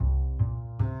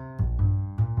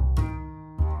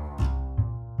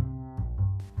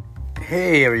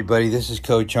Hey everybody, this is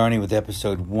Coach Arnie with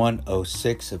episode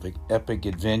 106 of Epic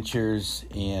Adventures,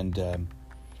 and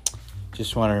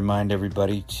just want to remind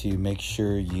everybody to make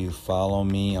sure you follow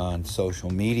me on social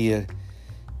media,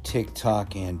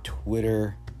 TikTok and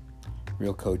Twitter,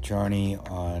 Real Coach Arnie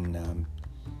on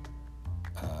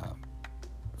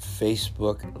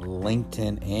Facebook,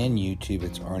 LinkedIn, and YouTube.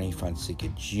 It's Arnie Fonseca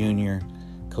Jr.,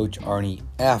 Coach Arnie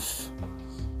F.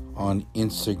 on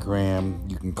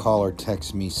Instagram. You can call or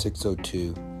text me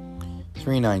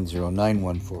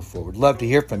 602-390-9144. Would love to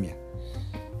hear from you.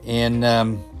 And,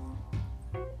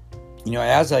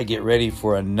 as I get ready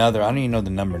for another, I don't even know the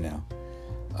number now,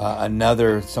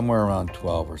 another somewhere around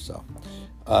 12 or so,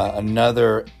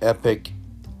 another epic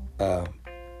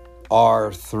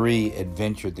R3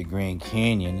 adventure at the Grand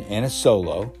Canyon and a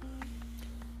solo.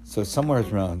 So somewhere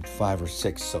around 5 or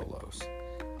 6 solos.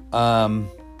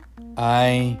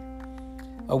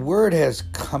 A word has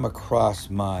come across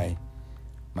my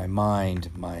mind,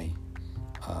 my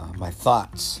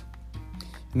thoughts,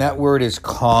 and that word is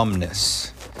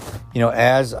calmness.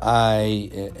 As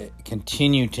I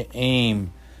continue to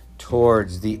aim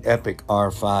towards the epic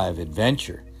R5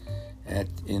 adventure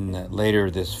later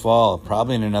this fall,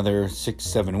 probably in another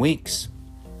 6-7 weeks,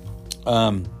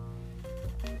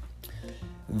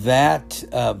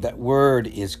 that word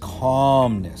is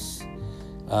calmness.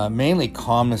 Mainly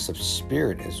calmness of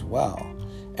spirit as well.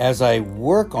 As I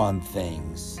work on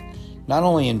things, not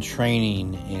only in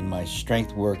training, in my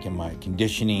strength work, in my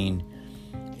conditioning,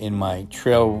 in my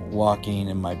trail walking,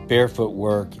 in my barefoot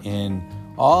work, in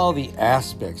all the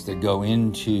aspects that go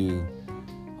into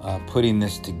putting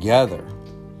this together,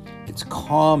 it's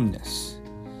calmness,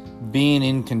 being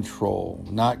in control,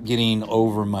 not getting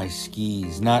over my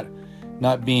skis, not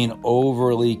being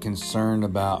overly concerned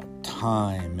about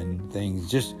time and things,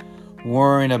 just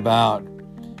worrying about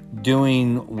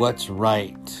doing what's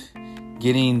right,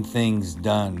 getting things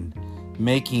done,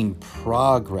 making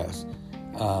progress,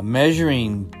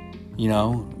 measuring,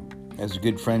 as a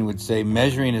good friend would say,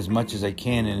 measuring as much as I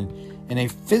can in a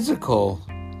physical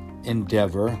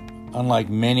endeavor. Unlike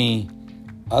many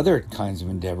other kinds of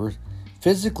endeavors,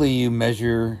 physically you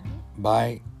measure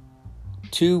by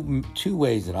two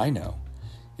ways that I know.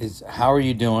 Is how are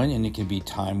you doing, and it can be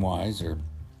time-wise or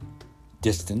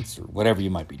distance or whatever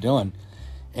you might be doing,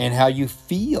 and how you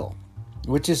feel,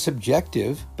 which is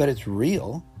subjective, but it's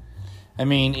real. I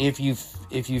mean, if you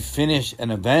finish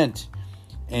an event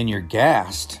and you're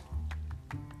gassed,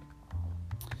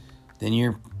 then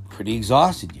you're pretty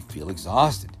exhausted. You feel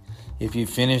exhausted. If you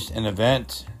finish an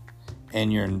event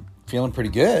and you're feeling pretty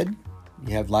good,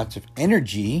 you have lots of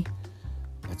energy,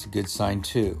 that's a good sign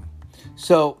too.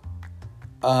 So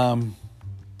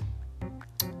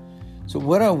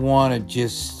what I want to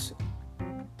just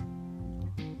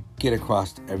get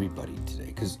across to everybody today,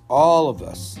 because all of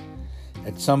us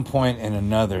at some point and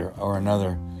another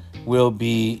will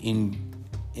be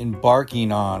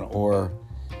embarking on or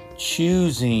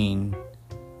choosing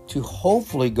to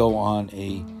hopefully go on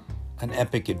an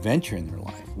epic adventure in their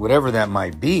life, whatever that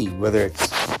might be, whether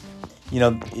it's,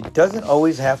 it doesn't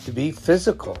always have to be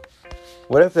physical.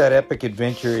 What if that epic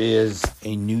adventure is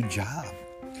a new job?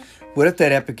 What if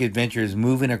that epic adventure is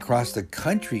moving across the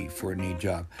country for a new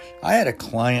job? I had a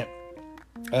client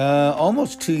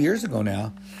almost 2 years ago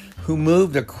now who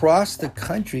moved across the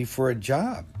country for a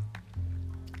job.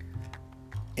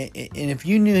 And if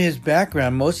you knew his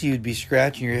background, most of you would be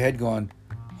scratching your head going,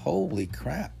 holy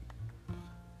crap,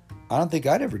 I don't think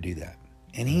I'd ever do that.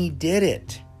 And he did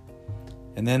it.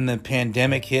 And then the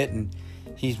pandemic hit, and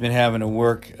he's been having to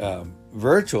work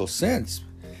virtual since,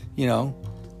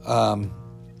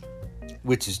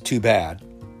 which is too bad,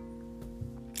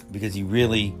 because he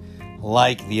really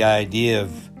liked the idea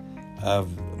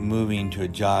of moving to a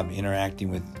job, interacting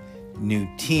with new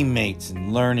teammates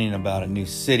and learning about a new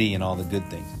city and all the good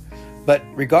things. But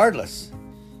regardless,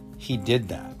 he did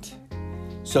that.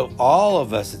 So all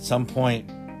of us at some point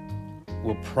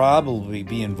will probably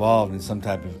be involved in some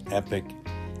type of epic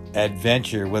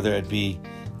adventure, whether it be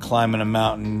climbing a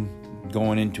mountain,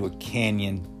 going into a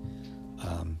canyon,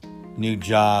 new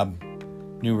job,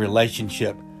 new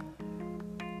relationship,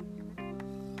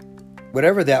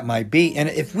 whatever that might be. And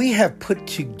if we have put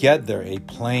together a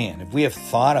plan, if we have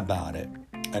thought about it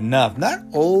enough, not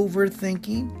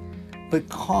overthinking, but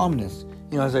calmness,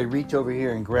 as I reach over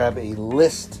here and grab a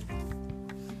list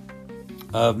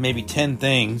of maybe 10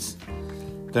 things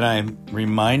that I'm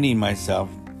reminding myself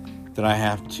that I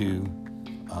have to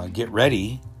get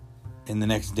ready in the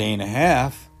next day and a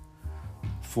half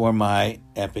for my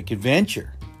epic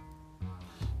adventure.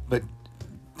 But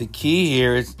the key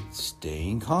here is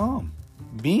staying calm,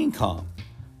 being calm.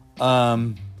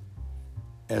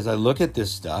 as I look at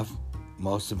this stuff,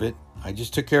 most of it, I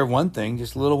just took care of one thing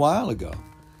just a little while ago.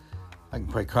 I can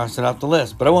probably cross it off the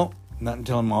list, but I won't. Not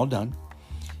until I'm all done.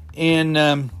 And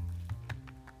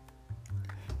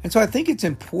so I think it's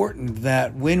important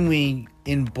that when we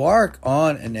embark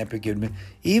on an epic adventure,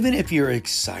 even if you're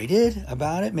excited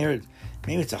about it, maybe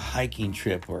it's a hiking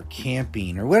trip or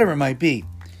camping or whatever it might be,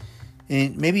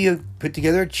 and maybe you put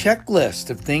together a checklist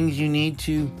of things you need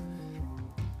to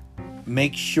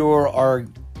make sure are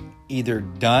either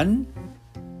done,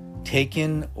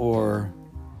 taken, or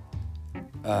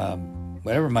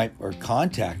or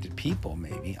contacted people,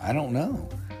 maybe. I don't know.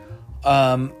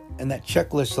 And that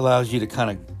checklist allows you to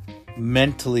kind of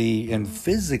mentally and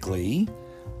physically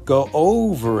go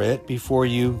over it before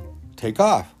you take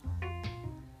off.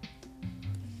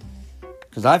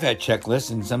 Because I've had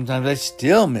checklists and sometimes I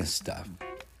still miss stuff.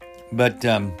 But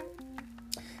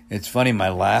it's funny, my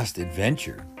last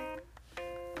adventure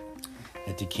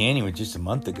at the canyon was just a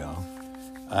month ago.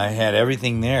 I had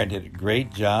everything there. I did a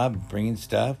great job bringing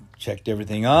stuff, checked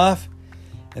everything off.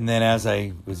 And then as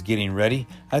I was getting ready,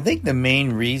 I think the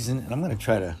main reason, and I'm going to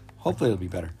try to, hopefully it'll be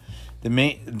better.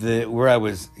 Where I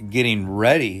was getting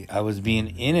ready, I was being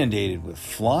inundated with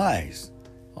flies.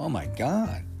 Oh my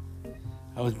God.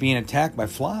 I was being attacked by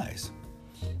flies.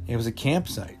 It was a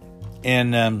campsite.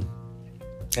 And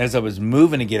as I was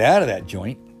moving to get out of that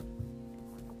joint,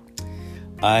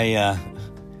 I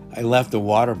left a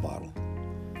water bottle,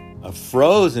 a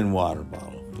frozen water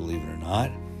bottle, believe it or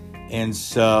not. And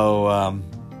so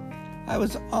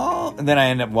and then I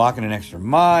ended up walking an extra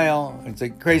mile. It's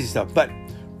like crazy stuff. But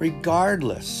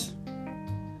regardless,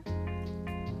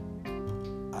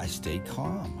 I stayed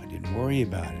calm. I didn't worry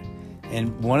about it.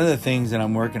 And one of the things that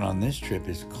I'm working on this trip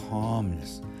is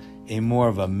calmness, a more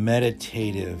of a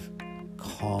meditative,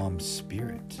 calm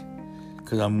spirit.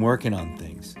 Because I'm working on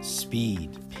things,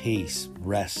 speed, pace,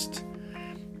 rest,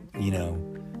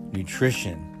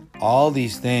 nutrition. All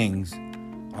these things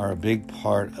are a big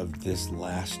part of this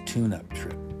last tune-up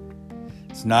trip.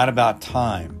 It's not about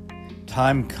time.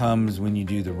 Time comes when you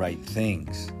do the right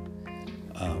things.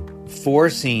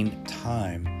 Forcing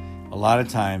time, a lot of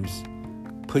times,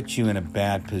 puts you in a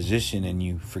bad position and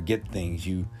you forget things.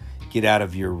 You get out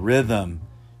of your rhythm.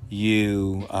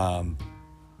 You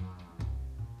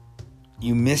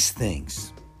miss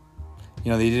things.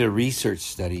 They did a research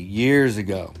study years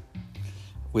ago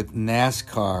with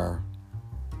NASCAR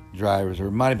drivers, or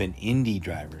it might have been Indy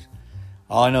drivers.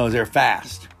 All I know is they're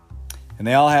fast. And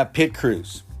they all have pit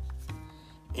crews.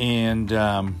 And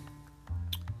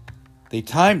they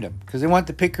timed them because they want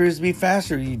the pit crews to be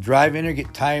faster. You drive in there,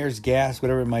 get tires, gas,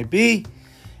 whatever it might be.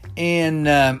 And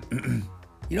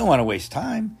you don't want to waste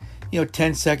time.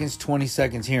 10 seconds, 20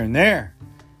 seconds here and there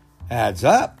adds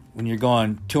up when you're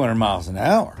going 200 miles an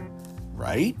hour,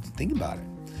 right? Think about it.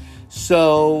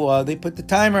 So they put the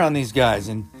timer on these guys,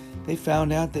 and they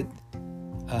found out that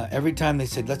every time they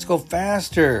said, let's go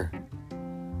faster,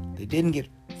 they didn't get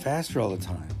faster all the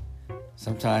time.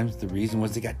 Sometimes the reason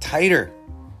was they got tighter.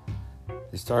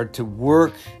 They started to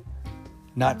work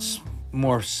not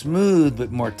more smooth,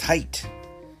 but more tight.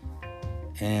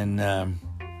 And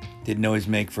didn't always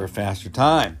make for a faster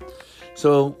time.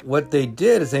 So what they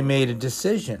did is they made a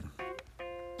decision.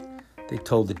 They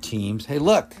told the teams, hey,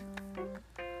 look,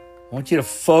 I want you to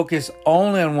focus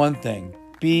only on one thing.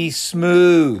 Be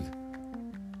smooth.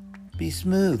 Be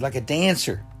smooth, like a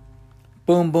dancer.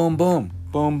 Boom, boom, boom.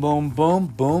 Boom, boom, boom,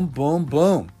 boom, boom,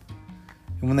 boom.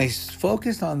 And when they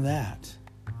focused on that,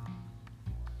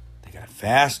 they got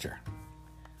faster.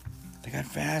 They got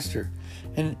faster.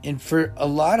 And for a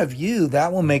lot of you,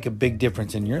 that will make a big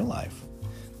difference in your life.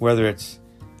 Whether it's,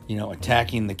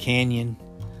 attacking the canyon,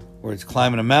 or it's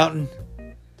climbing a mountain,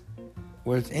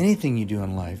 or it's anything you do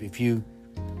in life. If you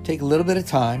take a little bit of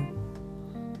time,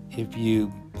 if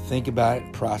you think about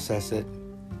it, process it,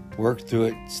 work through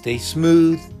it, stay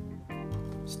smooth,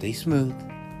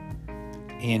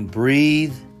 and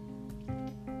breathe.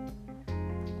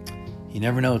 You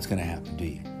never know what's going to happen, do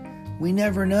you? We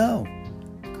never know.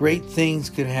 Great things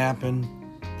could happen,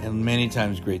 and many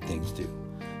times great things do.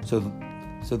 So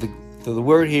the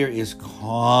word here is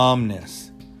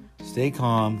calmness. Stay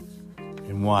calm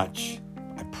and watch.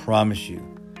 I promise you,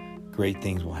 great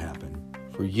things will happen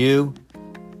for you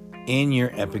in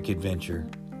your epic adventure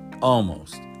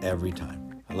almost every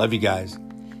time. I love you guys,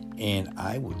 and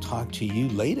I will talk to you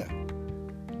later.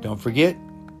 Don't forget,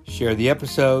 share the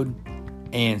episode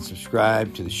and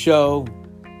subscribe to the show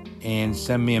and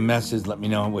send me a message. Let me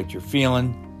know what you're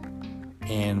feeling,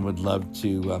 and would love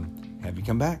to have you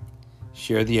come back.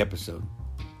 Share the episode.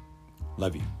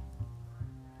 Love you.